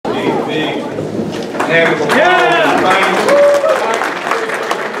hand of applause.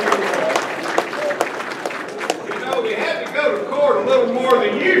 You know, we had to go to court a little more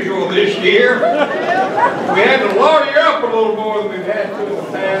than usual this year. We had to lawyer up a little more than we've had to in the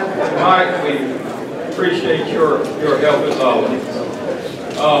past. Mike, we appreciate your help as always.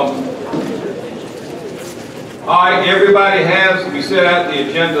 All right, everybody we set out the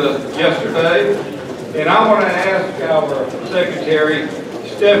agenda yesterday, and I want to ask our secretary,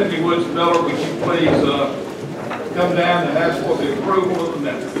 Stephanie Woods-Miller, would you please come down and ask for the approval of the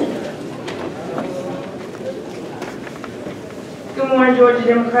minutes. Good morning, Georgia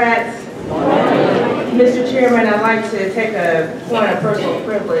Democrats. Mr. Chairman, I'd like to take a point of personal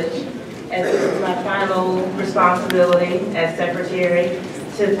privilege, as this is my final responsibility as secretary,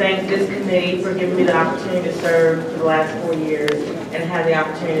 to thank this committee for giving me the opportunity to serve for the last 4 years and have the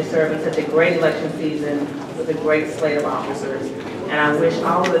opportunity to serve in such a great election season with a great slate of officers. And I wish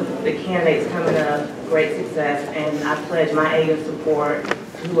all of the candidates coming up great success, and I pledge my aid and support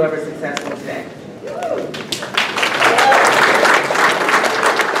to whoever's successful today.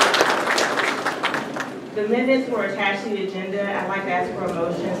 The minutes were attached to the agenda. I'd like to ask for a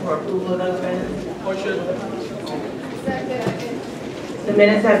motion for approval of those minutes. Motion. The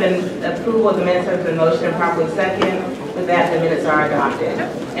minutes have been, approval of the minutes has been motioned and properly second. With that, the minutes are adopted.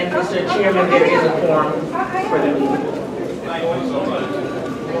 And Mr. Chairman, there is a quorum for the meeting. Thank you so much.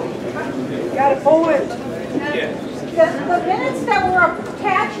 Got a point. Yes. The minutes that were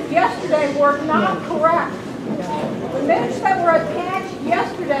attached yesterday were not correct. The minutes that were attached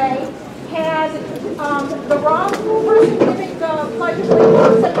yesterday had the wrong person giving the pledge of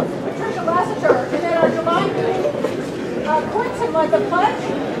allegiance, Patricia Lassiter, and then our July meeting, Quentin led the pledge.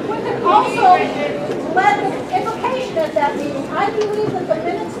 Quentin also led the invocation at that meeting. I believe that the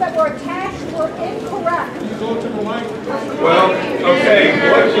minutes that were attached were incorrect. Well, okay,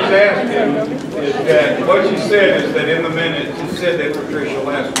 what she's asking is that, what she said is that in the minutes, it said that Patricia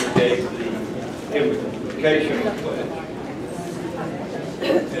Lassiter gave the invocation of the pledge.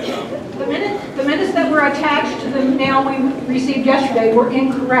 The minutes that were attached to the mail we received yesterday were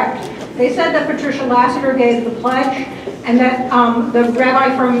incorrect. They said that Patricia Lassiter gave the pledge and that the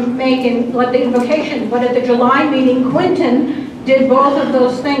rabbi from Macon led the invocation, but at the July meeting, Quentin did both of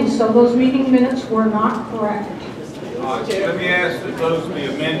those things, so those meeting minutes were not correct. All right, let me ask that those be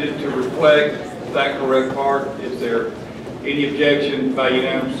amended to reflect that correct part. Is there any objection by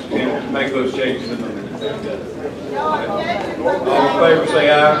unanimous consent to make those changes in the minutes? All in favor say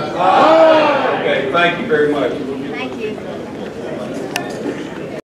aye. Aye. Okay, thank you very much.